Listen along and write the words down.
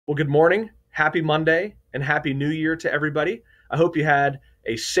Well, good morning, happy Monday, and happy New Year to everybody. I hope you had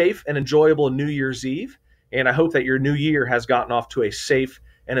a safe and enjoyable New Year's Eve, and I hope that your new year has gotten off to a safe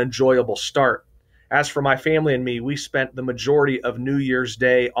and enjoyable start. As for my family and me, we spent the majority of New Year's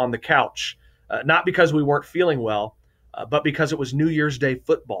Day on the couch, not because we weren't feeling well, but because it was New Year's Day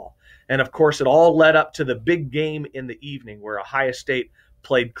football. And of course, it all led up to the big game in the evening where Ohio State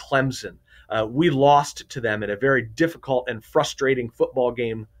played Clemson. We lost to them in a very difficult and frustrating football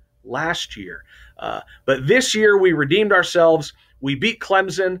game last year. But this year we redeemed ourselves. We beat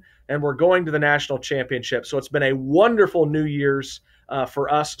Clemson and we're going to the national championship. So it's been a wonderful New Year's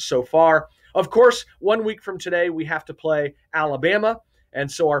for us so far. Of course, 1 week from today, we have to play Alabama. And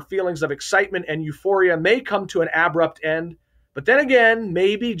so our feelings of excitement and euphoria may come to an abrupt end. But then again,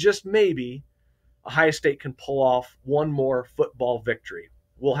 maybe, just maybe, Ohio State can pull off one more football victory.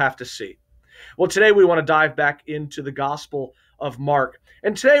 We'll have to see. Well, today we want to dive back into the Gospel of Mark.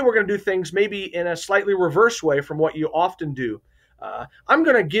 And today we're going to do things maybe in a slightly reverse way from what you often do. I'm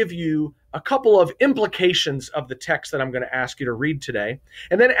going to give you a couple of implications of the text that I'm going to ask you to read today.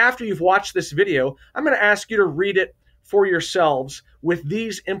 And then after you've watched this video, I'm going to ask you to read it for yourselves with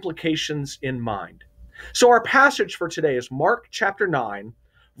these implications in mind. So our passage for today is Mark chapter 9,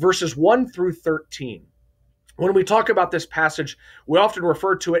 verses 1 through 13. When we talk about this passage, we often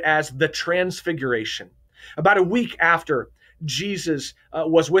refer to it as the Transfiguration. About a week after Jesus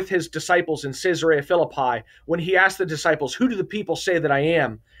was with his disciples in Caesarea Philippi, when he asked the disciples, "Who do the people say that I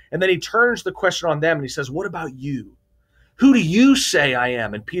am?" And then he turns the question on them and he says, "What about you? Who do you say I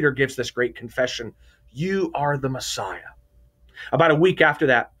am?" And Peter gives this great confession, "You are the Messiah." About a week after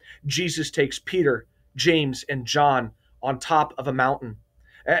that, Jesus takes Peter, James, and John on top of a mountain.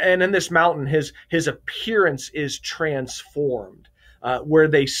 And in this mountain, his appearance is transformed, where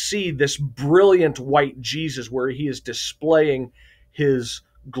they see this brilliant white Jesus, where he is displaying his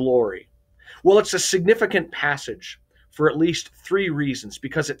glory. Well, it's a significant passage for at least three reasons,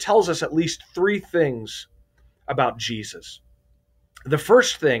 because it tells us at least three things about Jesus. The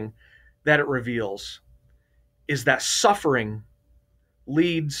first thing that it reveals is that suffering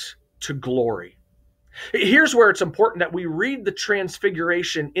leads to glory. Here's where it's important that we read the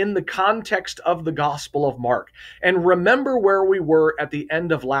Transfiguration in the context of the Gospel of Mark and remember where we were at the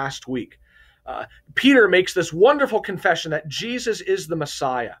end of last week. Peter makes this wonderful confession that Jesus is the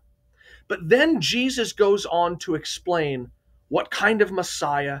Messiah. But then Jesus goes on to explain what kind of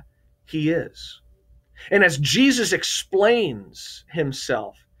Messiah he is. And as Jesus explains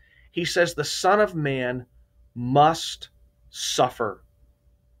himself, he says the Son of Man must suffer,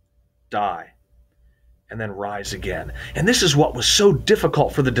 die, and then rise again. And this is what was so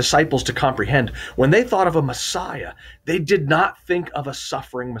difficult for the disciples to comprehend. When they thought of a Messiah, they did not think of a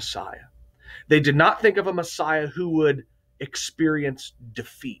suffering Messiah. They did not think of a Messiah who would experience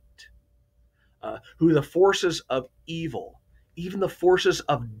defeat, who the forces of evil, even the forces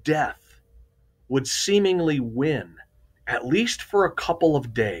of death, would seemingly win, at least for a couple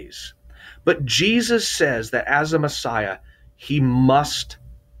of days. But Jesus says that as a Messiah, he must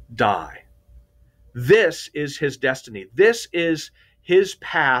die. This is his destiny. This is his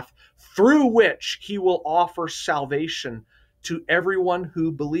path through which he will offer salvation to everyone who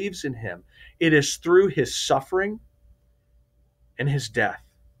believes in him. It is through his suffering and his death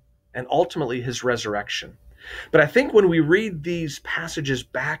and ultimately his resurrection. But I think when we read these passages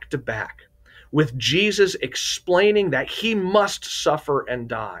back to back, with Jesus explaining that he must suffer and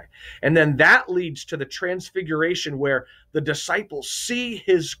die, and then that leads to the Transfiguration where the disciples see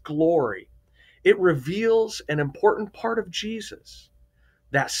his glory, it reveals an important part of Jesus,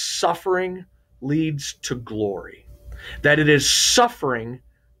 that suffering leads to glory, that it is suffering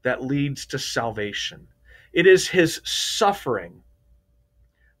that leads to salvation. It is his suffering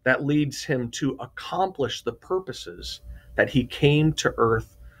that leads him to accomplish the purposes that he came to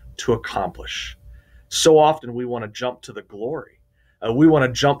earth to accomplish. So often we want to jump to the glory. We want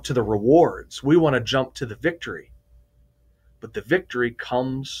to jump to the rewards. We want to jump to the victory. But the victory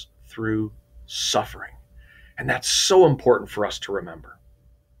comes through suffering. And that's so important for us to remember.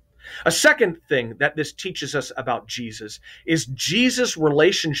 A second thing that this teaches us about Jesus is Jesus'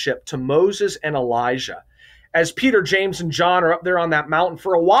 relationship to Moses and Elijah. As Peter, James, and John are up there on that mountain,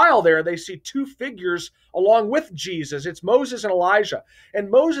 for a while there, they see two figures along with Jesus. It's Moses and Elijah. And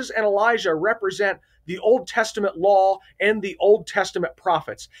Moses and Elijah represent the Old Testament law and the Old Testament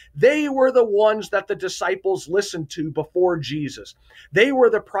prophets. They were the ones that the disciples listened to before Jesus. They were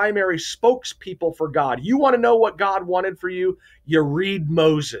the primary spokespeople for God. You want to know what God wanted for you? You read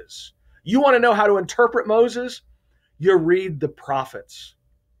Moses. You want to know how to interpret Moses? You read the prophets.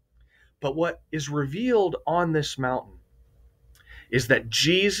 But what is revealed on this mountain is that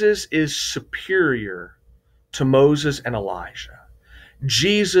Jesus is superior to Moses and Elijah.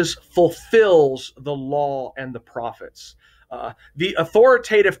 Jesus fulfills the law and the prophets. The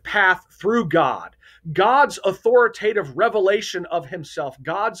authoritative path through God, God's authoritative revelation of himself,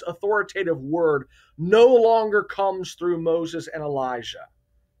 God's authoritative word no longer comes through Moses and Elijah.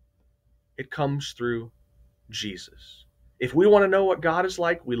 It comes through Jesus. If we want to know what God is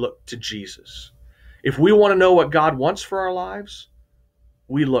like, we look to Jesus. If we want to know what God wants for our lives,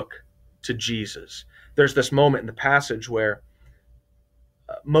 we look to Jesus. There's this moment in the passage where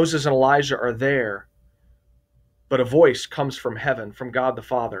Moses and Elijah are there, but a voice comes from heaven, from God the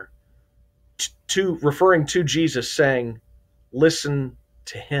Father, referring to Jesus, saying, listen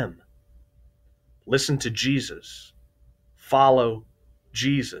to him. Listen to Jesus. Follow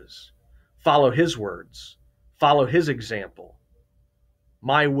Jesus. Follow his words. Follow his example.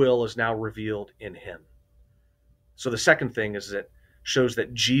 My will is now revealed in him. So the second thing is that shows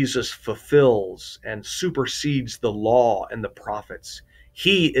that Jesus fulfills and supersedes the law and the prophets.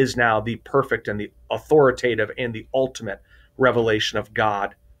 He is now the perfect and the authoritative and the ultimate revelation of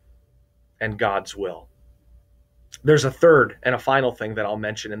God and God's will. There's a third and a final thing that I'll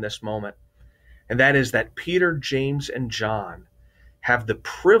mention in this moment, and that is that Peter, James, and John have the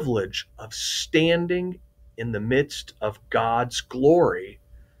privilege of standing in the midst of God's glory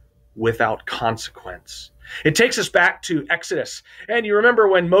without consequence. It takes us back to Exodus. And you remember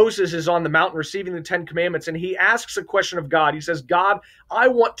when Moses is on the mountain receiving the 10 Commandments, and he asks a question of God. He says, God, I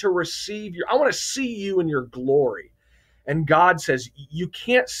want to see you in your glory. And God says, you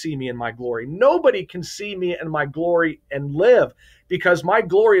can't see me in my glory. Nobody can see me in my glory and live, because my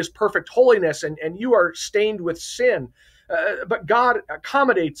glory is perfect holiness, and you are stained with sin. But God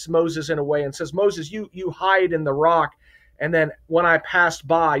accommodates Moses in a way and says, Moses, you hide in the rock, and then when I pass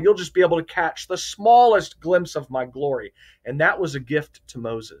by, you'll just be able to catch the smallest glimpse of my glory. And that was a gift to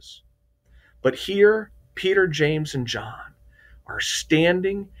Moses. But here, Peter, James, and John are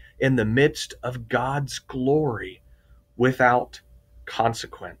standing in the midst of God's glory without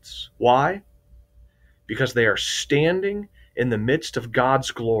consequence. Why? Because they are standing in the midst of God's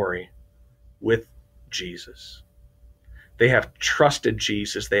glory with Jesus. They have trusted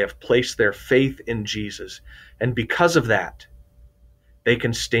Jesus. They have placed their faith in Jesus. And because of that, they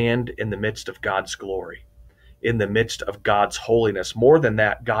can stand in the midst of God's glory, in the midst of God's holiness. More than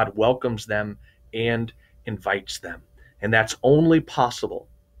that, God welcomes them and invites them. And that's only possible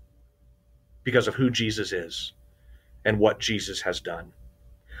because of who Jesus is and what Jesus has done.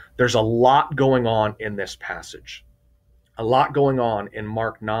 There's a lot going on in this passage, a lot going on in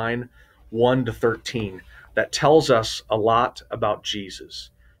Mark 9, 1-13, that tells us a lot about Jesus.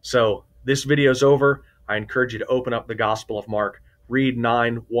 So this video is over. I encourage you to open up the Gospel of Mark, read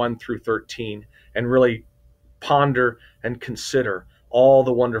 9, 1-13, and really ponder and consider all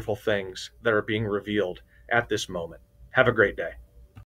the wonderful things that are being revealed at this moment. Have a great day.